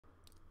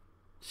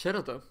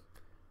Hello there.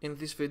 In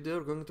this video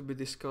we're going to be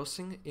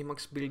discussing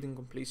Emacs building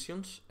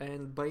completions,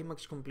 and by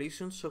Emacs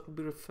completions I will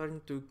be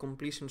referring to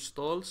completion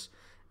stalls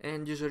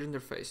and user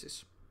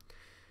interfaces.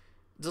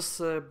 Just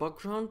a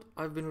background,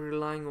 I've been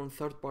relying on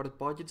third-party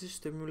packages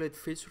to emulate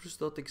features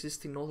that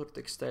exist in other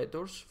text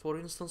editors. For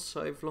instance,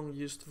 I've long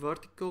used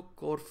Vertigo,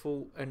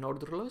 Corfu and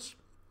Orderless,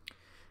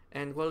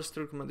 and while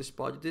still recommend these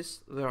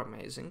packages, they're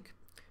amazing.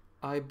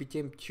 I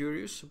became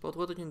curious about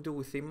what I can do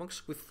with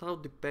Emacs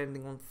without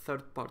depending on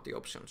third-party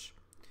options.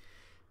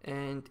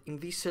 And in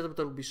this setup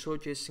that I'll be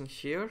showcasing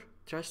here,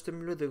 tries to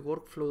emulate the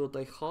workflow that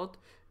I had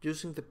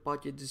using the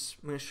packages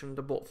mentioned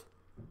above.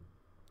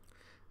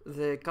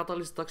 The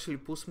catalyst that actually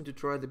pushed me to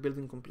try the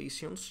building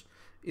completions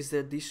is the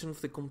addition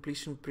of the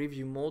completion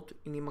preview mode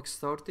in Emacs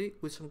 30,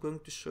 which I'm going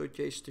to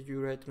showcase to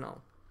you right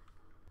now.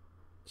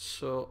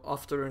 So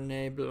after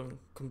enabling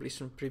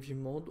completion preview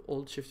mode,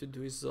 all you have to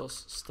do is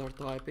just start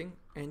typing,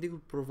 and it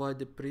will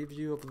provide a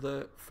preview of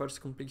the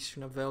first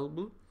completion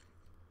available.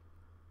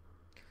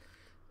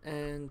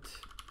 And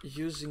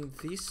using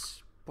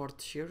this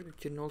part here, you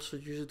can also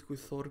use it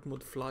with org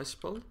mode fly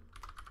spell.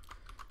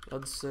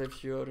 Let's say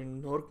if you are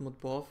in org mode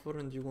buffer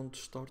and you want to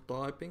start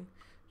typing,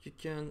 you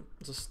can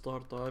just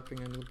start typing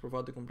and it will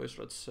provide the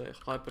completion. Let's say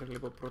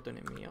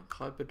hyperlipoproteinemia.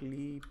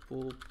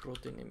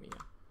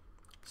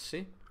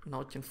 See,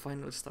 now I can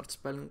finally start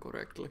spelling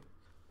correctly.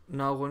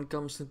 Now when it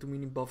comes into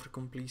mini buffer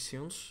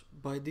completions,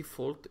 by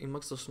default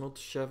Emacs does not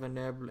have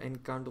enabled any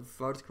kind of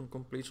vertical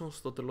completions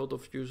that a lot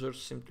of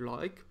users seem to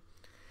like.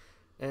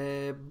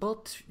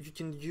 But you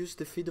can use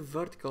the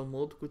fido-vertical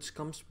mode, which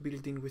comes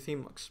built in with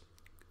Emacs,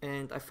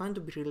 and I find it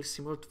to be really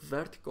similar to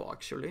Vertigo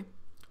actually.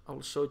 I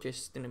will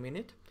showcase it in a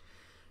minute.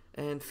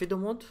 And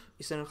fido-mode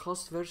is an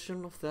enhanced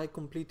version of the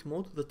iComplete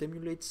mode that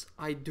emulates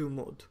I-do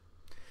mode.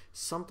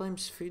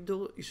 Sometimes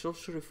fido is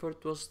also referred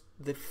to as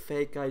the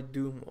fake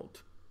I-do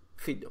mode,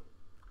 fido.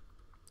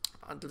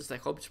 At least I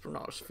hope it's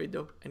pronounced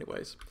fido.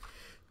 Anyways,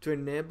 to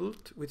enable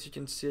it, which you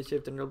can see I have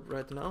it enabled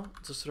right now,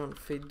 just run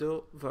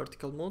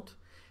fido-vertical mode,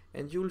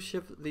 and you will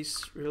have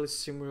this really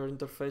similar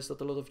interface that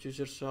a lot of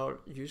users are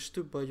used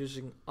to by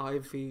using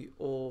Ivy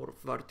or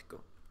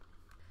Vertigo.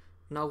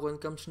 Now when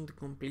it comes into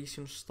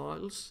completion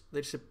styles,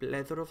 there's a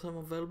plethora of them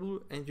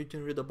available and you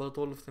can read about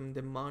all of them in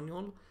the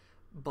manual,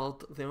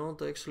 but the one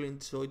that I actually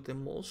enjoyed the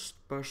most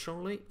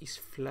personally is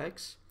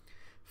Flex.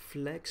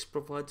 Flex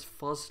provides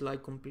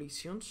fuzz-like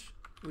completions,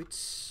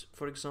 which,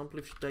 for example,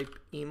 if you type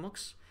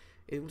Emacs,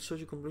 it will show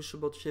you completion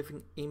about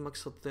having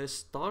Emacs at the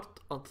start,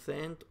 at the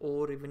end,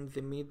 or even in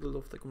the middle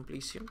of the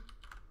completion.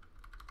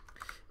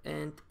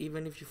 And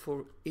even if you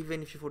forget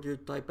to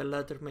type a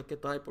letter, make a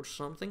type or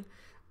something,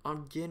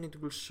 again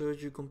it will show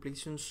you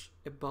completions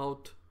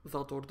about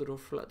that order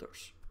of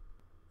letters.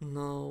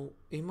 Now,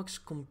 Emacs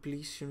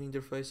completion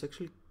interface is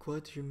actually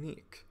quite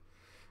unique,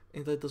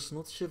 and that does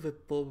not have a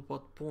pop-up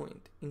at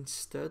point.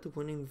 Instead,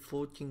 when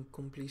invoking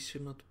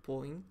completion at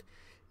point,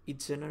 it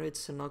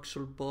generates an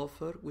actual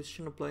buffer which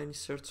can apply any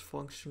search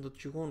function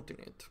that you want in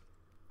it.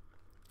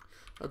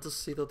 Let us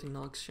see that in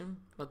action.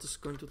 Let us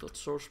go into that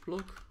source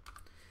block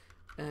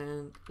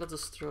and let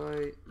us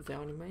try the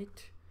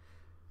animate.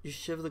 You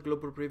have the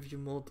global preview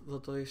mode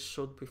that I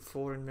showed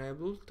before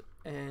enabled,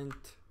 and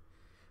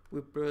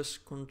we press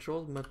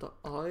Ctrl Meta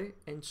I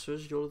and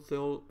shows you all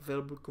the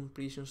available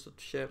completions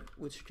that you have,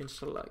 which you can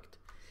select.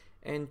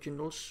 And you can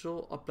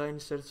also apply any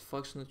search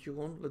function that you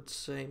want, let's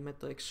say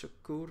meta x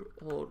occur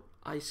or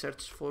I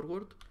search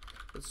forward.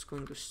 Let's go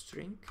into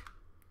string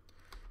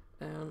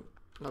and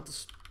let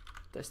us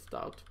test it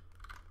out.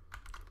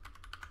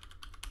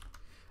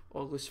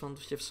 Always fun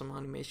to have some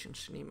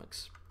animations in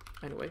Emacs.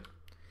 Anyway,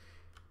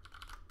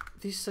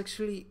 this is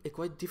actually a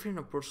quite different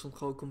approach on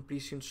how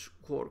completions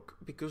work,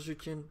 because you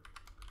can,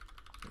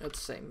 let's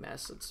say,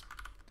 message.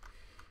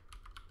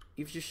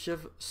 If you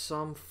have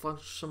some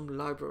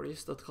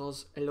libraries that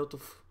has a lot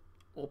of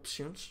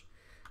options,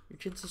 you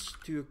can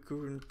just do a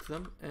current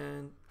them,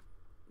 and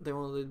the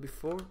one I did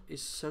before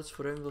is search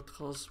for anything that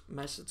has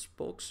message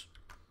box,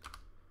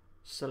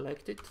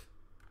 select it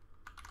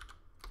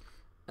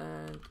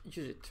and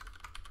use it.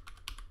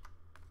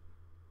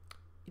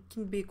 It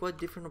can be a quite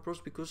different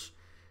approach because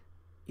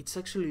it's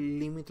actually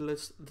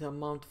limitless the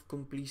amount of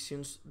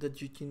completions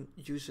that you can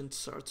use and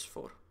search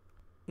for.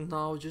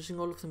 Now, using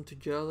all of them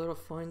together, I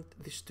find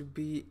this to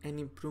be an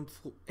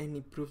improved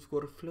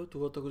workflow to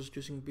what I was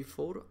using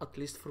before, at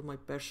least for my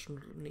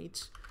personal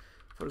needs.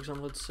 For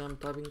example, let's say I'm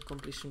typing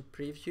completion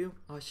preview,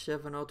 I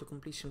have an auto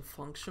completion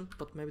function,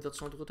 but maybe that's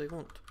not what I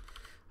want.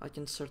 I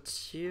can search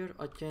here,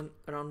 I can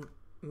run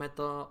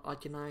meta, I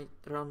can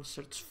run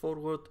search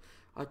forward,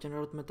 I can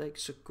run meta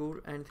x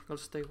occur, anything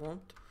else that I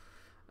want.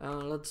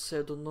 Let's say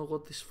I don't know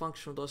what this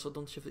function does, I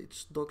don't have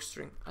its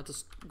docstring, I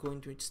just go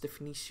into its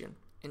definition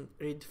and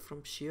read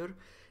from here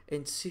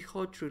and see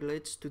how it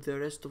relates to the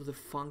rest of the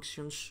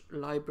functions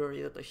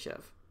library that I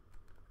have.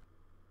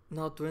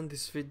 Now, to end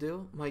this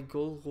video, my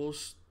goal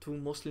was to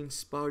mostly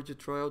inspire you to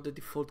try out the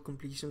default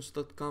completions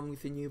that come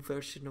with the new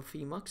version of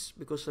Emacs,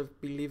 because I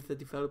believe the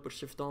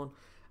developers have done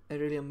a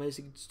really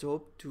amazing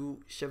job to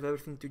shove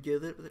everything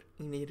together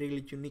in a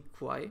really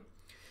unique way.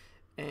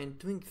 And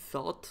doing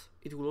that,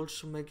 it will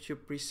also make you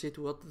appreciate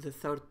what the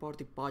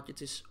third-party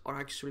packages are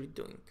actually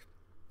doing.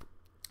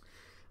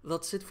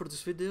 That's it for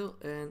this video,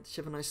 and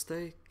have a nice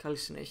day. Καλή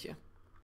συνέχεια.